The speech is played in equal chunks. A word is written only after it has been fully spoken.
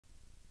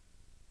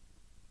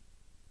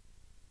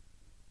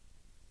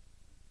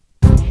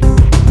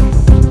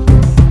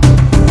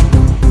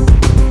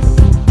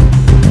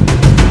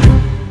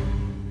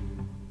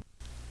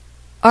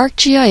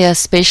ArcGIS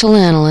Spatial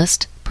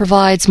Analyst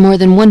provides more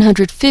than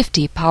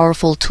 150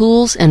 powerful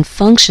tools and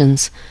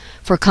functions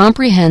for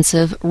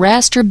comprehensive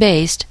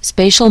raster-based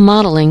spatial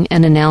modeling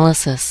and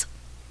analysis.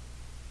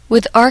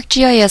 With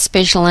ArcGIS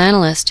Spatial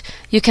Analyst,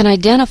 you can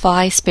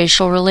identify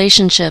spatial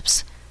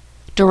relationships,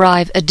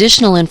 derive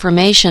additional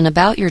information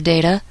about your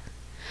data,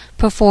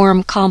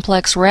 perform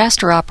complex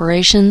raster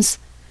operations,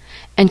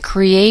 and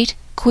create,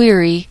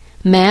 query,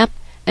 map,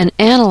 and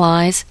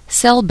analyze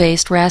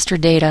cell-based raster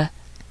data.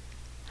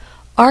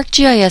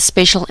 ArcGIS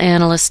Spatial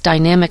Analyst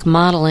dynamic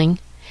modeling,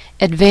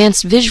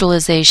 advanced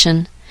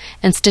visualization,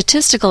 and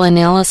statistical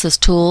analysis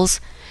tools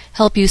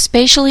help you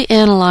spatially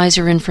analyze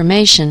your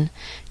information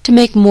to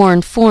make more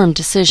informed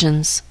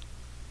decisions.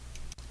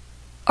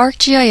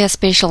 ArcGIS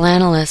Spatial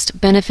Analyst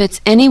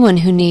benefits anyone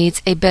who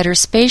needs a better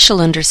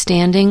spatial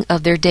understanding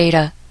of their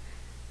data.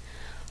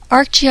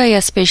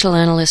 ArcGIS Spatial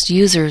Analyst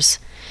users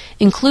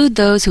include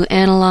those who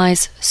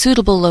analyze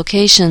suitable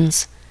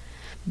locations,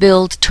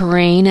 build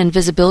terrain and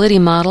visibility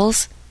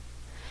models,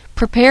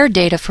 prepare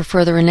data for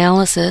further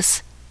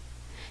analysis,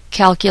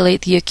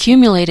 calculate the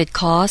accumulated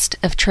cost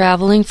of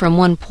traveling from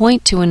one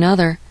point to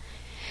another,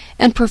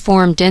 and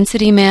perform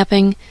density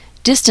mapping,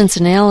 distance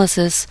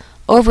analysis,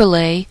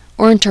 overlay,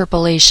 or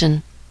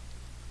interpolation.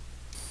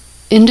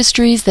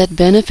 Industries that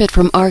benefit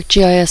from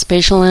ArcGIS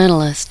Spatial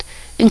Analyst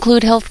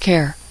include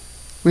healthcare,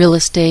 real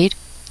estate,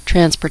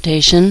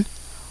 transportation,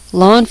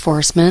 law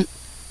enforcement,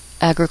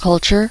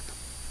 agriculture,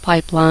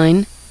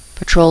 pipeline,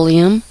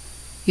 petroleum,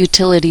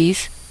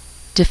 utilities,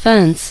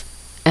 defense,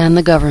 and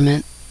the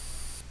government.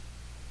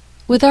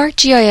 With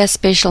ArcGIS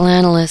Spatial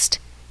Analyst,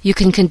 you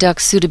can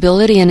conduct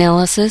suitability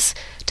analysis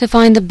to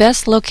find the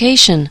best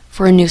location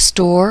for a new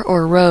store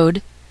or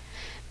road,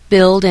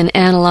 build and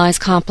analyze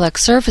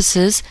complex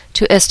surfaces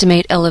to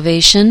estimate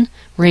elevation,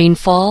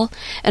 rainfall,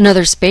 and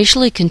other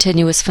spatially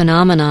continuous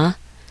phenomena,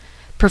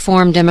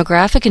 perform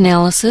demographic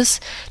analysis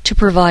to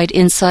provide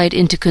insight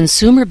into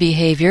consumer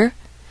behavior,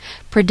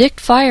 predict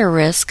fire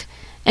risk,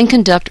 and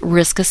conduct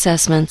risk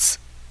assessments.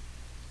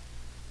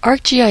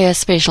 ArcGIS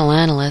Spatial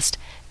Analyst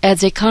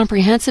adds a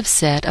comprehensive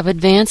set of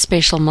advanced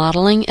spatial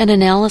modeling and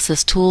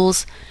analysis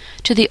tools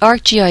to the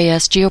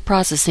ArcGIS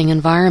geoprocessing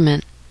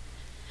environment.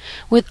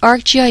 With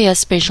ArcGIS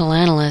Spatial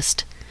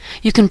Analyst,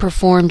 you can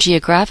perform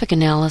geographic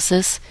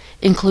analysis,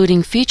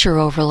 including feature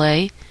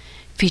overlay,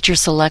 feature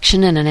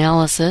selection and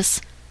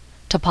analysis,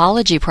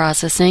 topology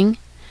processing,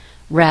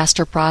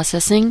 raster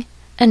processing,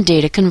 and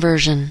data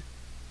conversion.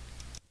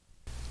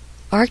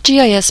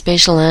 ArcGIS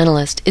Spatial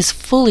Analyst is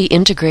fully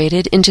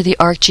integrated into the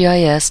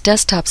ArcGIS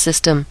desktop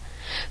system,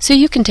 so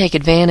you can take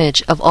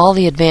advantage of all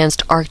the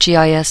advanced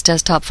ArcGIS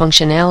desktop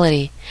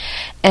functionality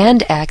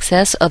and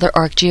access other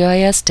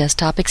ArcGIS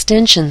desktop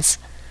extensions.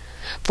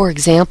 For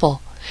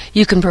example,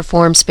 you can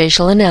perform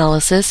spatial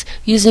analysis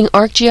using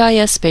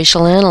ArcGIS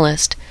Spatial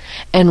Analyst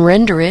and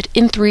render it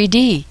in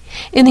 3D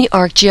in the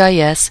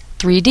ArcGIS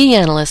 3D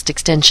Analyst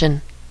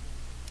extension.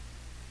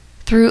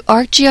 Through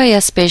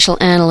ArcGIS Spatial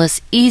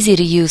Analyst's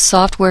easy-to-use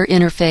software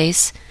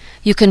interface,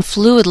 you can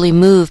fluidly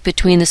move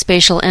between the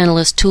Spatial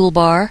Analyst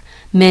toolbar,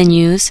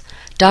 menus,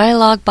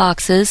 dialog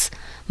boxes,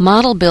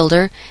 model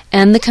builder,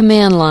 and the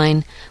command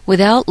line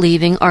without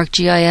leaving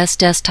ArcGIS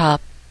Desktop.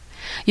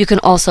 You can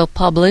also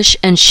publish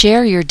and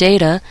share your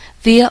data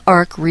via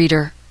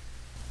ArcReader.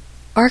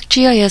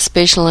 ArcGIS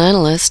Spatial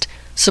Analyst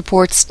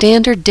supports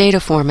standard data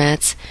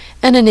formats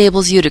and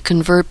enables you to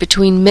convert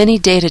between many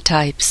data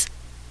types.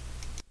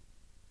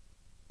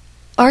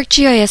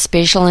 ArcGIS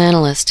Spatial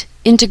Analyst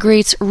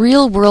integrates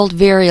real-world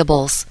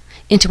variables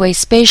into a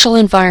spatial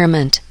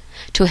environment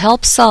to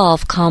help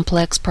solve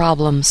complex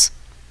problems.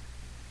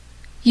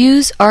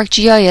 Use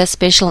ArcGIS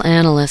Spatial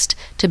Analyst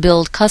to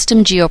build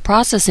custom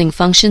geoprocessing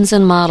functions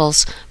and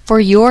models for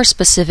your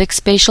specific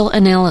spatial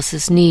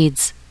analysis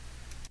needs.